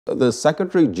The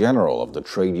Secretary General of the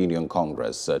Trade Union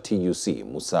Congress, TUC,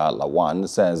 Musa Lawan,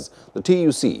 says the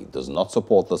TUC does not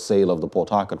support the sale of the Port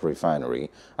Harcourt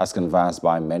Refinery as canvassed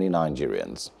by many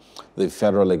Nigerians. The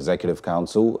Federal Executive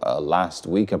Council last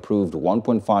week approved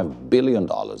 $1.5 billion,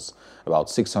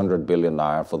 about 600 billion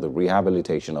naira, for the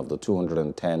rehabilitation of the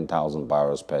 210,000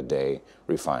 barrels per day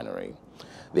refinery.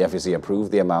 The FEC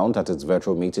approved the amount at its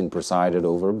virtual meeting presided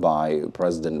over by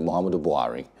President Muhammadu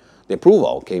Buhari. The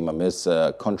approval came amidst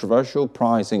a controversial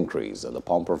price increase at the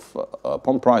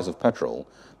pump price of petrol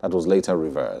that was later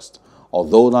reversed.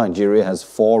 Although Nigeria has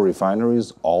 4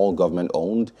 refineries, all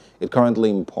government-owned, it currently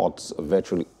imports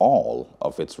virtually all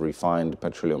of its refined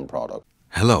petroleum products.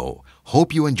 Hello,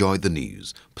 hope you enjoyed the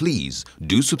news. Please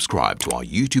do subscribe to our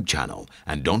YouTube channel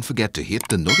and don't forget to hit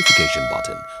the notification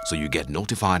button so you get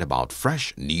notified about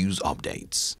fresh news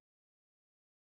updates.